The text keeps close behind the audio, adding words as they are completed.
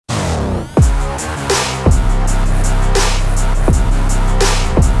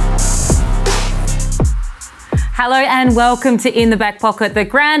Hello and welcome to In the Back Pocket, the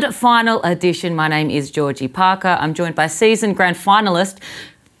grand final edition. My name is Georgie Parker. I'm joined by season grand finalist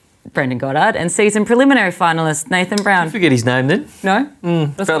Brendan Goddard and season preliminary finalist Nathan Brown. Did you forget his name then?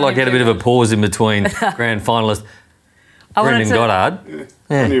 No? Felt like he had a bit of a pause in between grand finalist Brendan Goddard.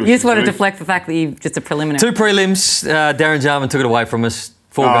 Yeah. You just wanted to deflect the fact that you're just a preliminary. 2 prelims. Darren Jarman took it away from us.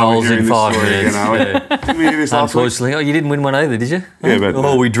 4 goals in 5 minutes. Didn't we hear this last week? Unfortunately, you didn't win one either, did you? Yeah,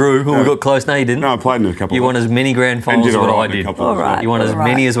 but we drew. We got close. No, you didn't. No, I played in a couple. You won as many grand finals as what I did. All right. You won as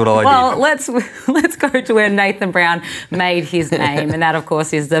many as what I did. Well, let's go to where Nathan Brown made his name, and that, of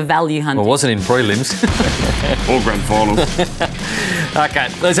course, is the value hunting. Well, it wasn't in prelims. All grand finals. Okay,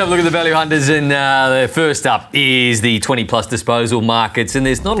 let's have a look at the value hunters. And first up is the 20-plus disposal markets. And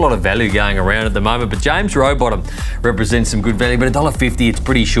there's not a lot of value going around at the moment, but James Rowbottom represents some good value. But $1.50, it's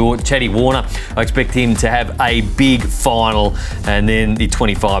pretty short. Chatty Warner, I expect him to have a big final. And then the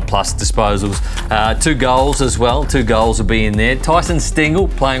 25-plus disposals. 2 goals as well. 2 goals will be in there. Tyson Stengel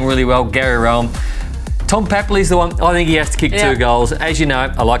playing really well. Gary Rowan. Tom Papley's the one. I think he has to kick 2 goals. As you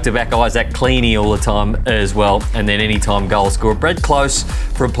know, I like to back Isaac Cleaney all the time as well. And then anytime goal scorer. Brad Close,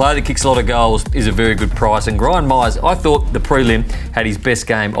 for a player that kicks a lot of goals, is a very good price. And Ryan Myers, I thought the prelim had his best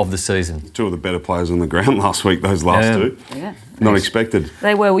game of the season. 2 of the better players on the ground last week, those last 2. Yeah. Not expected.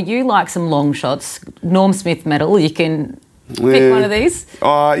 They were. Well, you like some long shots. Norm Smith medal. You can pick one of these.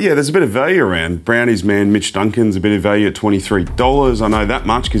 Yeah, there's a bit of value around. Brownie's man, Mitch Duncan's a bit of value at $23. I know that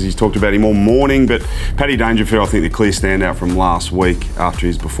much because he's talked about him all morning. But Paddy Dangerfield, I think the clear standout from last week after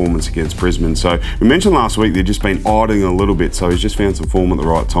his performance against Brisbane. So we mentioned last week they've just been idling a little bit. So he's just found some form at the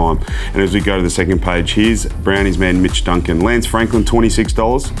right time. And as we go to the second page, here's Brownie's man, Mitch Duncan. Lance Franklin,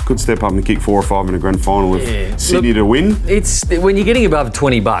 $26. Could step up and kick 4 or 5 in a grand final if Sydney to win. It's when you're getting above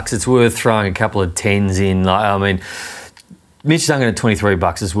 $20, it's worth throwing a couple of 10s in. Mitch Duncan at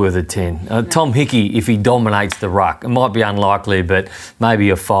 $23 is worth a 10. Tom Hickey, if he dominates the ruck, it might be unlikely, but maybe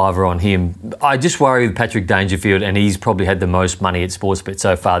a 5 on him. I just worry with Patrick Dangerfield, and he's probably had the most money at Sportsbet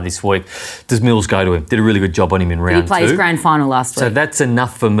so far this week. Does Mills go to him? Did a really good job on him in round 2. He plays grand final last week. So that's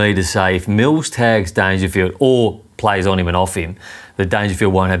enough for me to say if Mills tags Dangerfield or plays on him and off him, that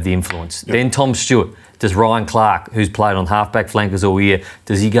Dangerfield won't have the influence. Yep. Then Tom Stewart. Does Ryan Clark, who's played on halfback flankers all year,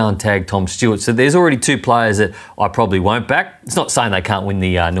 does he go and tag Tom Stewart? So there's already 2 players that I probably won't back. It's not saying they can't win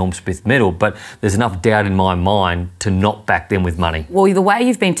the Norm Smith medal, but there's enough doubt in my mind to not back them with money. Well, the way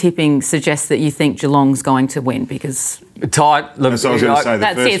you've been tipping suggests that you think Geelong's going to win because... Tight. Look, so I was going to say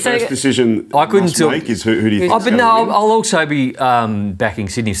the first decision I couldn't make is who do you think? But no, I'll also be backing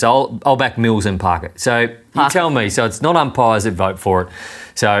Sydney, so I'll back Mills and Parker. So you tell me. So it's not umpires that vote for it.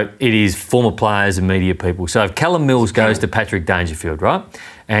 So it is former players and media people. So if Callum Mills goes to Patrick Dangerfield, right,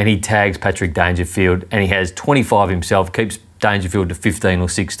 and he tags Patrick Dangerfield and he has 25 himself, keeps Dangerfield to 15 or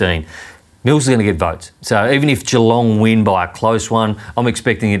 16, Mills is going to get votes. So even if Geelong win by a close one, I'm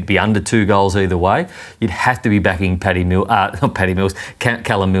expecting it to be under 2 goals either way. You'd have to be backing Callum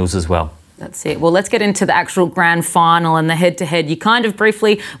Mills as well. That's it. Well, let's get into the actual grand final and the head-to-head. You kind of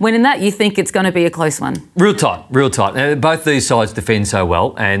briefly went in that. You think it's going to be a close one? Real tight. Both these sides defend so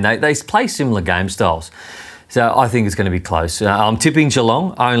well and they play similar game styles. So I think it's going to be close. I'm tipping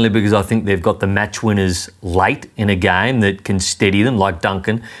Geelong only because I think they've got the match winners late in a game that can steady them, like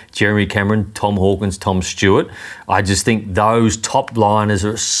Duncan, Jeremy Cameron, Tom Hawkins, Tom Stewart. I just think those top liners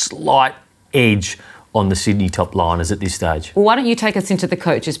are a slight edge on the Sydney top liners at this stage. Well, why don't you take us into the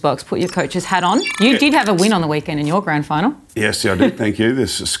coach's box, put your coach's hat on. You did have a win on the weekend in your grand final. Yes, I did. Thank you. The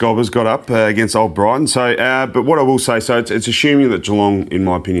Scobbers got up against Old Brighton. So, but what I will say, so it's assuming that Geelong, in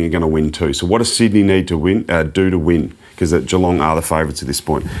my opinion, are going to win too. So what does Sydney need to do to win? Because Geelong are the favourites at this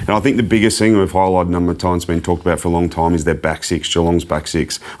point. And I think the biggest thing we've highlighted a number of times, been talked about for a long time, is their back 6, Geelong's back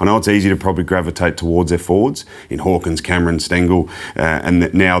 6. I know it's easy to probably gravitate towards their forwards in Hawkins, Cameron, Stengel,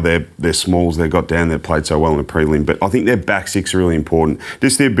 and now their smalls they've got down, they've played so well in the prelim. But I think their back 6 are really important.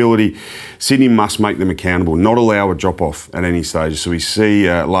 Just the ability, Sydney must make them accountable, not allow a drop-off at any stage. So we see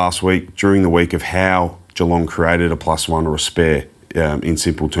last week, during the week, of how Geelong created a +1 or a spare. In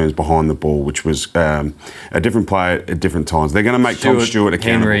simple terms, behind the ball, which was a different player at different times. They're going to make Tom Stewart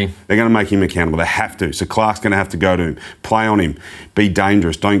accountable. Henry. They're going to make him accountable. They have to. So Clark's going to have to go to him, play on him, be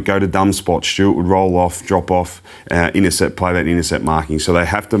dangerous. Don't go to dumb spots. Stewart would roll off, drop off, intercept, play that intercept marking. So they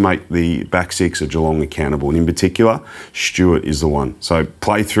have to make the back 6 of Geelong accountable. And in particular, Stewart is the one. So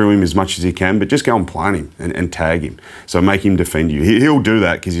play through him as much as you can, but just go and play on him and tag him. So make him defend you. He'll do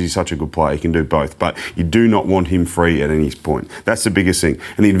that because he's such a good player. He can do both. But you do not want him free at any point. That's the biggest thing.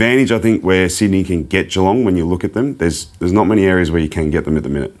 And the advantage, I think, where Sydney can get Geelong, when you look at them, there's not many areas where you can get them at the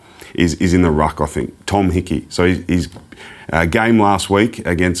minute, is in the ruck, I think. Tom Hickey. So he's Game last week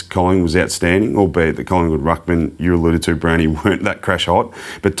against Collingwood was outstanding, albeit the Collingwood ruckman you alluded to, Brownie, weren't that crash hot.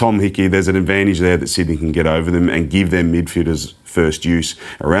 But Tom Hickey, there's an advantage there that Sydney can get over them and give their midfielders first use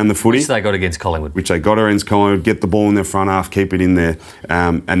around the footy. Which they got against Collingwood. Get the ball in their front half, keep it in there.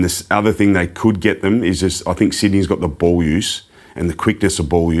 And this other thing they could get them is just, I think Sydney's got the ball use and the quickness of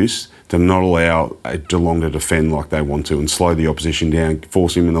ball use to not allow Geelong to defend like they want to and slow the opposition down,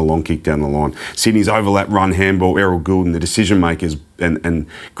 force him in the long kick down the line. Sydney's overlap, run, handball, Errol Goulden, the decision makers and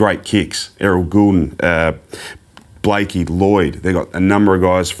great kicks. Errol Goulden, Blakey, Lloyd. They've got a number of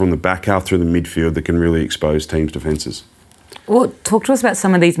guys from the back half through the midfield that can really expose teams' defences. Well, talk to us about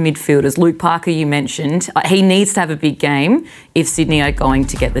some of these midfielders. Luke Parker, you mentioned. He needs to have a big game if Sydney are going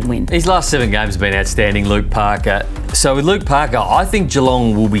to get the win. His last 7 games have been outstanding, Luke Parker. So with Luke Parker, I think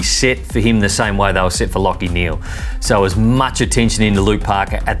Geelong will be set for him the same way they were set for Lachie Neale. So as much attention into Luke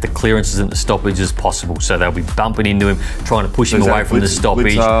Parker at the clearances and the stoppage as possible. So they'll be bumping into him, trying to push him away from the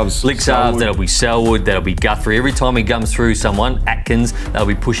stoppage. Blix-Arves, that'll be Selwood, that'll be Guthrie. Every time he comes through someone, Atkins, they'll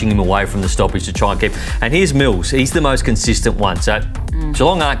be pushing him away from the stoppage to try and keep. And here's Mills. He's the most consistent one. So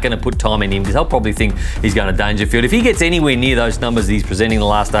Geelong aren't going to put time in him because they'll probably think he's going to Dangerfield. If he gets anywhere near those numbers he's presenting the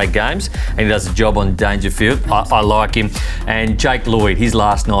last 8 games and he does a job on Dangerfield, I like him. And Jake Lloyd, his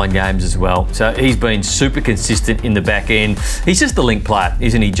last 9 games as well. So he's been super consistent in the back end. He's just a link player,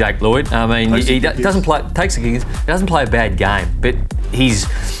 isn't he, Jake Lloyd? I mean, he doesn't play a bad game, but his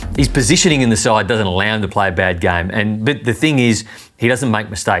positioning in the side doesn't allow him to play a bad game. But the thing is, he doesn't make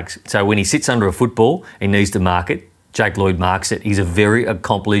mistakes. So when he sits under a football, he needs to mark it. Jake Lloyd marks it. He's a very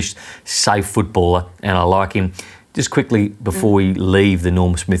accomplished, safe footballer, and I like him. Just quickly, before we leave the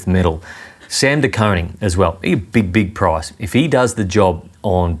Norm Smith medal, Sam De Koning as well. A big price. If he does the job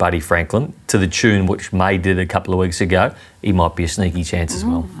on Buddy Franklin to the tune which May did a couple of weeks ago, he might be a sneaky chance as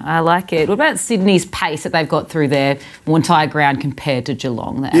well. I like it. What about Sydney's pace that they've got through their entire ground compared to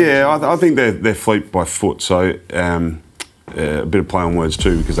Geelong? I think they're fleet by foot, so... a bit of play on words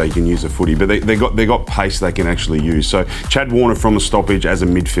too because they can use the footy, but they got pace they can actually use. So Chad Warner from a stoppage as a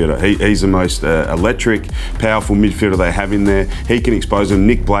midfielder, he's the most electric, powerful midfielder they have in there. He can expose them.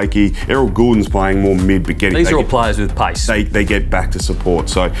 Nick Blakey, Errol Goulden's playing more mid, but these are all players with pace. They get back to support,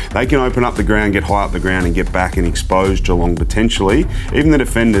 so they can open up the ground, get high up the ground, and get back and expose Geelong potentially, even the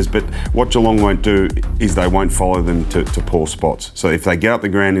defenders. But what Geelong won't do is they won't follow them to poor spots. So if they get up the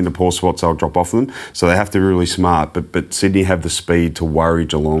ground into poor spots, they'll drop off them. So they have to be really smart. But Sydney have the speed to worry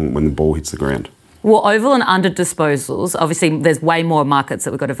Geelong when the ball hits the ground. Well, over and under disposals, obviously there's way more markets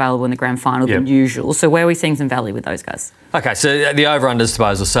that we've got available in the grand final than usual. So where are we seeing some value with those guys? Okay, so the over-under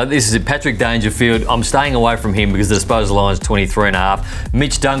disposal. So this is Patrick Dangerfield. I'm staying away from him because the disposal line is 23.5.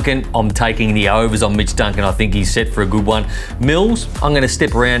 Mitch Duncan, I'm taking the overs on Mitch Duncan. I think he's set for a good one. Mills, I'm going to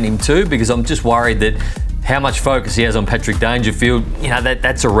step around him too because I'm just worried that how much focus he has on Patrick Dangerfield,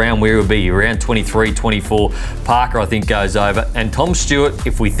 that's around where he'll be, around 23, 24. Parker, I think, goes over. And Tom Stewart,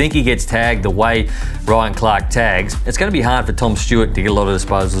 if we think he gets tagged the way Ryan Clark tags, it's going to be hard for Tom Stewart to get a lot of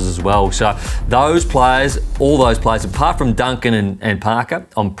disposals as well. So those players, all those players, apart from Duncan and Parker,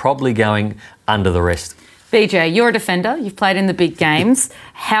 I'm probably going under the rest. BJ, you're a defender. You've played in the big games.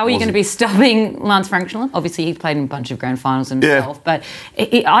 How are you going to be stopping Lance Franklin? Obviously, he's played in a bunch of grand finals himself, but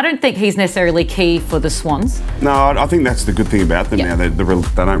I don't think he's necessarily key for the Swans. No, I think that's the good thing about them now. They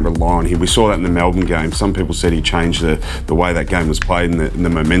don't rely on him. We saw that in the Melbourne game. Some people said he changed the way that game was played and the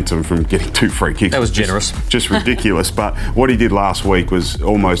momentum from getting 2 free kicks. That was generous. Just ridiculous. But what he did last week was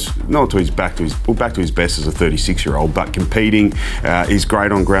almost not to his back to his best as a 36-year-old, but competing. He's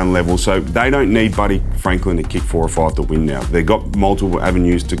great on ground level. So they don't need Buddy Franklin to kick 4 or 5 to win now. They've got multiple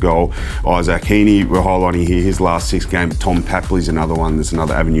avenues to goal. Isaac Heaney, we're highlighting here his last 6 games. Tom Papley's another one. There's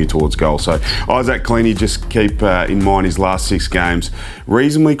another avenue towards goal. So Isaac Cleaney, just keep in mind his last 6 games.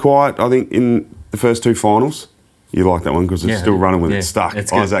 Reasonably quiet, I think, in the first 2 finals. You like that one because it's still running with it stuck.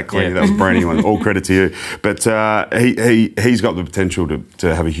 Isaac Cleaney, that was a brand new one. All credit to you. But he's got the potential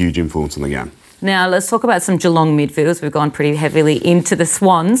to have a huge influence on the game. Now, let's talk about some Geelong midfielders. We've gone pretty heavily into the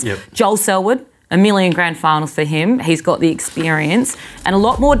Swans. Yep. Joel Selwood, 1 million grand finals for him. He's got the experience and a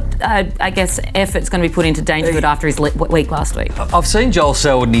lot more, effort's going to be put into Dangerfield after his week last week. I've seen Joel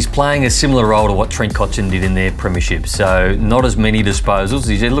Selwood and he's playing a similar role to what Trent Cotchin did in their premiership. So not as many disposals.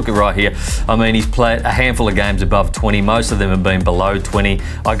 Look at right here. I mean, he's played a handful of games above 20. Most of them have been below 20.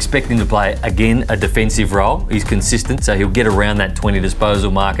 I expect him to play, again, a defensive role. He's consistent, so he'll get around that 20 disposal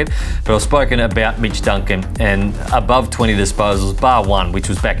market. But I've spoken about Mitch Duncan and above 20 disposals, bar one, which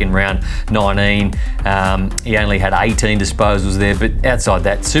was back in round 19. 17. He only had 18 disposals there, but outside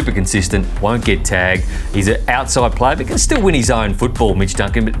that, super consistent, won't get tagged. He's an outside player, but can still win his own football, Mitch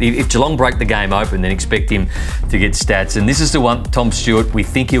Duncan. But if Geelong break the game open, then expect him to get stats. And this is the one, Tom Stewart, we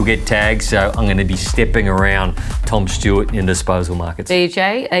think he'll get tagged, so I'm going to be stepping around Tom Stewart in disposal markets.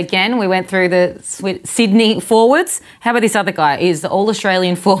 DJ, again, we went through the Sydney forwards. How about this other guy? Is the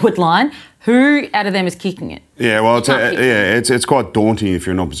All-Australian forward line. Who out of them is kicking it? Yeah, well, it's quite daunting if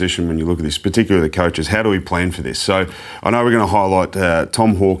you're in opposition when you look at this, particularly the coaches. How do we plan for this? So I know we're going to highlight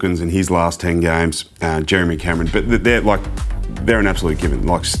Tom Hawkins in his last 10 games, Jeremy Cameron, but they're an absolute given,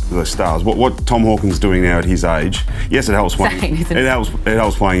 like the stars. What Tom Hawkins is doing now at his age, yes, it helps playing. It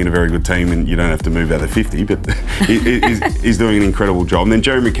helps playing in a very good team, and you don't have to move out of 50. But he's doing an incredible job. And then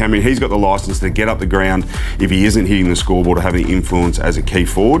Jeremy Cameron, he's got the licence to get up the ground if he isn't hitting the scoreboard or having influence as a key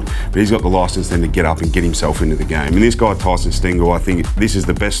forward. But he's got the licence then to get up and get himself into the game. And this guy Tyson Stengel, I think this is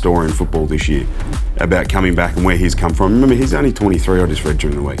the best story in football this year about coming back and where he's come from. Remember, he's only 23. I just read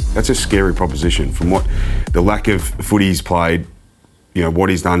during the week. That's a scary proposition from what the lack of footy he's played. You know, what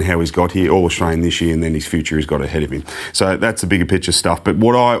he's done, how he's got here, All-Australian this year, and then his future he's got ahead of him. So that's the bigger picture stuff. But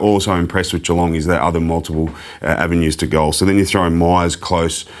what I also impressed with Geelong is their other multiple avenues to goal. So then you throw in Myers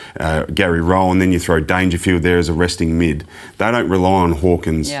close, Gary Rowe, and then you throw Dangerfield there as a resting mid. They don't rely on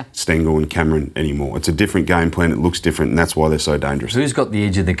Hawkins, Stengel and Cameron anymore. It's a different game plan. It looks different, and that's why they're so dangerous. Who's got the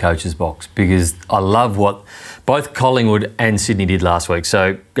edge of the coach's box? Because I love what both Collingwood and Sydney did last week.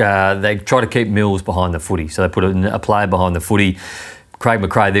 So they try to keep Mills behind the footy. So they put a player behind the footy. Craig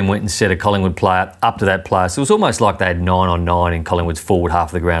McRae then went and set a Collingwood player up to that player. So it was almost like they had 9-on-9 in Collingwood's forward half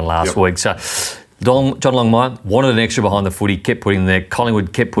of the ground last week. So John Longmire wanted an extra behind the footy, kept putting there.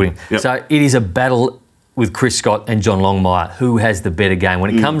 Collingwood kept putting. So it is a battle with Chris Scott and John Longmire. Who has the better game?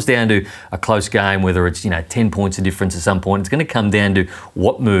 When it comes down to a close game, whether it's 10 points of difference at some point, it's going to come down to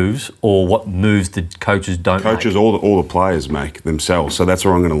what moves the coaches don't make. Coaches, all the players make themselves. So that's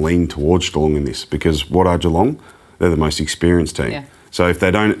where I'm going to lean towards Geelong in this, because what are Geelong? They're the most experienced team. Yeah. So if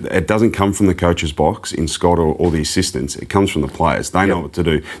they don't, it doesn't come from the coach's box in Scott or the assistants. It comes from the players. They know what to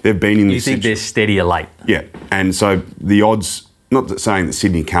do. They've been in this. You think they're steadier late? Yeah, and so the odds. Not saying that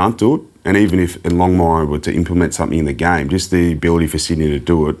Sydney can't do it, and even if Longmire were to implement something in the game, just the ability for Sydney to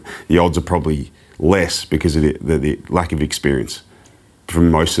do it, the odds are probably less because of the lack of experience from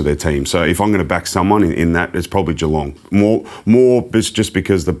most of their team. So if I'm going to back someone in that, it's probably Geelong. More just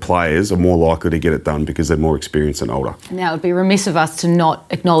because the players are more likely to get it done because they're more experienced and older. Now, it would be remiss of us to not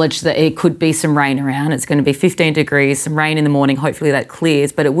acknowledge that it could be some rain around. It's going to be 15 degrees, some rain in the morning. Hopefully that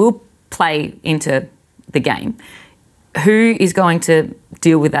clears, but it will play into the game. Who is going to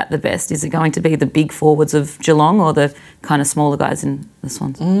deal with that the best? Is it going to be the big forwards of Geelong or the kind of smaller guys in the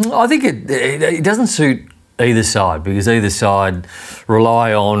Swans? I think it doesn't suit either side, because either side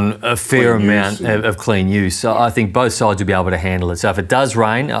rely on a fair amount of clean use. So I think both sides will be able to handle it. So if it does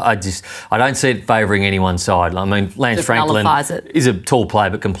rain, I don't see it favouring any one side. I mean, Lance Franklin is a tall player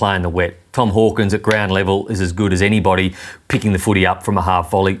but can play in the wet. Tom Hawkins at ground level is as good as anybody picking the footy up from a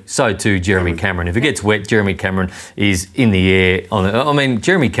half volley. So too Jeremy Cameron. If it gets wet, Jeremy Cameron is in the air.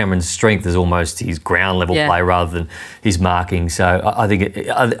 Jeremy Cameron's strength is almost his ground level play rather than his marking. So I think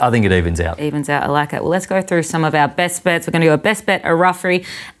it evens out. Evens out. I like it. Well, let's go through some of our best bets. We're going to go best bet, a roughy,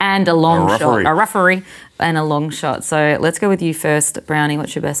 and a long shot. A roughery and a long shot. So let's go with you first, Brownie.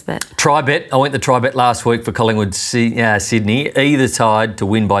 What's your best bet? Try bet. I went the try bet last week for Collingwood Sydney. Either side to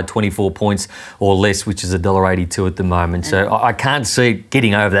win by 24 points or less, which is $1.82 at the moment. So I can't see it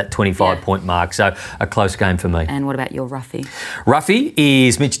getting over that 25-point mark. So a close game for me. And what about your roughy? Roughy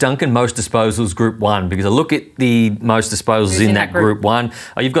is Mitch Duncan, most disposals, Group 1. Because I look at the most disposals in that Group 1.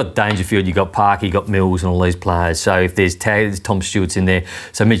 You've got Dangerfield, you've got Parker, you've got Mills and all these players. So if there's tags, Tom Stewart's in there.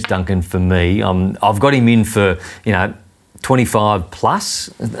 So Mitch Duncan for me. I've got him in for, 25 plus.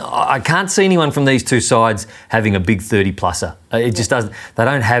 I can't see anyone from these two sides having a big 30-plusser. It just doesn't. They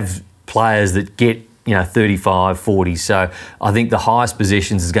don't have players that get 35, 40. So I think the highest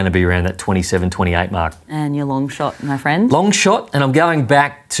possessions is going to be around that 27, 28 mark. And your long shot, my friend? Long shot, and I'm going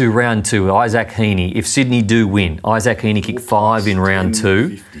back to round 2. Isaac Heaney. If Sydney do win, Isaac Heaney kicked 5 in round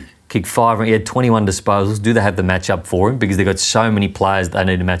 2. Kicked 5, he had 21 disposals. Do they have the matchup for him? Because they've got so many players they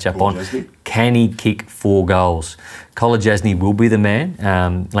need to match up on. Can he kick 4 goals? Kolodjasny will be the man.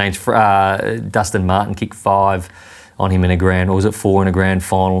 Dustin Martin kicked 5 on him in a grand, or was it 4 in a grand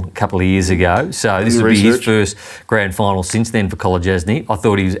final a couple of years ago? So this will be his first grand final since then for Kolodjasny. I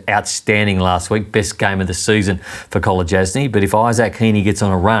thought he was outstanding last week, best game of the season for Kolodjasny. But if Isaac Heaney gets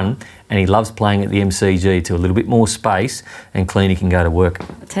on a run, and he loves playing at the MCG to a little bit more space, and Cleany can go to work.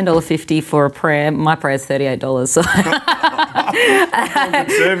 $10.50 for a prayer. My prayer's $38. So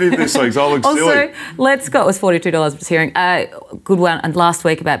Conservative this week, so I look silly. Also, let's go. It was $42 just hearing. Good one. And last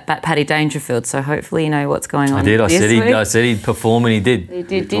week about Paddy Dangerfield. So hopefully you know what's going on. I did. I this said he'd perform, and he did. He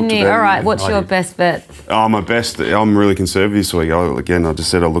did, didn't he? All right. What's your best bet? Oh, my best. I'm really conservative this week. I just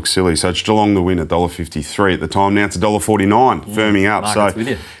said I look silly. So it's Geelong to win at $1.53 at the time. Now it's $1.49, firming up. Market's with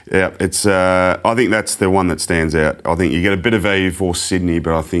you. Yeah, it's. I think that's the one that stands out. I think you get a bit of value for Sydney,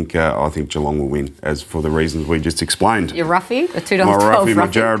 but I think Geelong will win, as for the reasons we just explained. Your roughie, a $2.12 my roughie, my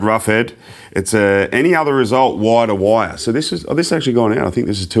roughie. Jared Roughhead. It's any other result wire to wire. So this is actually gone out. I think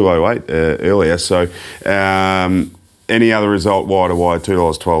this is 208 earlier. So any other result wire to wire,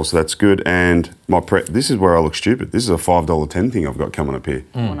 $2.12. So that's good. And this is where I look stupid. This is a $5.10 thing I've got coming up here.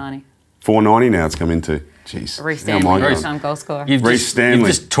 $4.90. $4.90 now it's come into. Jeez. Reece How am I Stanley, going? first-time goal scorer. You've Stanley.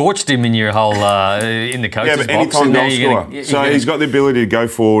 just torched him in your whole in the coach's Yeah, but box. anytime and now goal you're scorer. So he's got the ability to go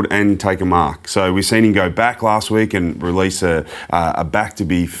forward and take a mark. So we've seen him go back last week and release a back to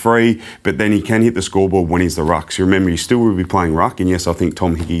be free, but then he can hit the scoreboard when he's the ruck. So remember, he still will be playing ruck, and yes, I think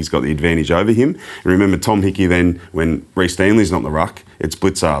Tom Hickey's got the advantage over him. And remember, Tom Hickey then, when Reece Stanley's not the ruck, it's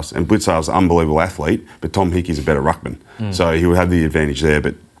Blitzarves. And Blitzarves is an unbelievable athlete, but Tom Hickey's a better ruckman. So he will have the advantage there.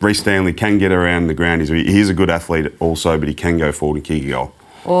 But Reece Stanley can get around the ground. He's a good athlete also, but he can go forward and kick a goal.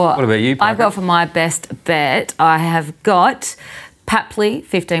 What about you, Parker? I've got for my best bet, I have got Papley,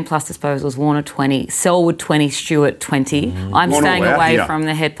 15 plus disposals, Warner 20, Selwood 20, Stewart 20. I'm Warner staying out away here. from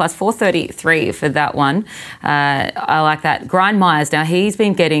the head plus 433 for that one. I like that. Grind Myers, now he's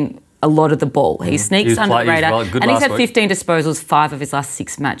been getting a lot of the ball. He sneaks under the radar. Good And he's last had week. 15 disposals, 5 of his last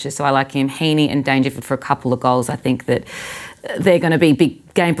 6 matches. So I like him. Heaney and Dangerfield for a couple of goals. I think that they're going to be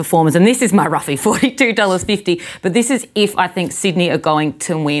big game performers. And this is my roughie, $42.50. But this is if I think Sydney are going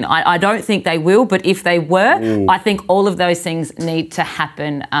to win. I don't think they will, but if they were, I think all of those things need to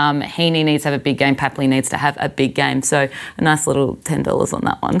happen. Heaney needs to have a big game. Papley needs to have a big game. So a nice little $10 on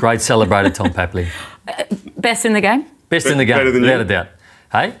that one. Great celebrated Tom Papley. Best in the game? Best in the game, better than without you? a doubt.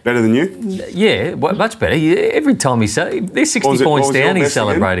 Hey? Better than you? Yeah, much better. Every time they're 60 What was points your down, he's best again?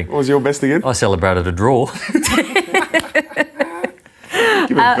 celebrating. What was your best again? I celebrated a draw.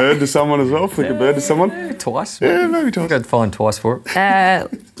 Give a bird to someone as well. Flick a bird to someone. Twice. Yeah, maybe twice. I'll go fine twice for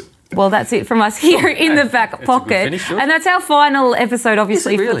it. Well, that's it from us here in the back pocket. finish, sure. And that's our final episode,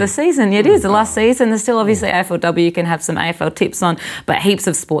 obviously, for really? the season. It is the last season. There's still obviously AFLW you can have some AFL tips on, but heaps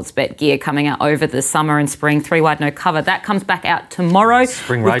of sports bet gear coming out over the summer and spring. 3 Wide No Cover. That comes back out tomorrow.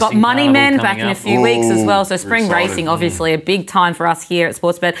 Spring We've got racing Money carnival Men back coming in a up. few weeks as well. So Ooh, spring excited. racing, obviously, a big time for us here at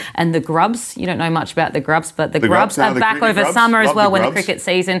Sportsbet. And the Grubs. You don't know much about the Grubs, but the Grubs Grubs, no, are the back cricket over Grubs. summer as Love well the when the Grubs. cricket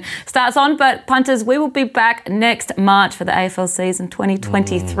season starts on. But punters, we will be back next March for the AFL season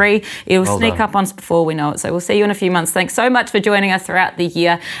 2023. It will Well sneak done. up on us before we know it. So we'll see you in a few months. Thanks so much for joining us throughout the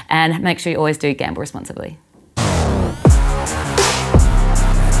year, and make sure you always do gamble responsibly.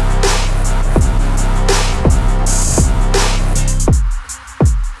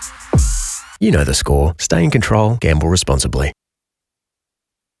 You know the score. Stay in control, gamble responsibly.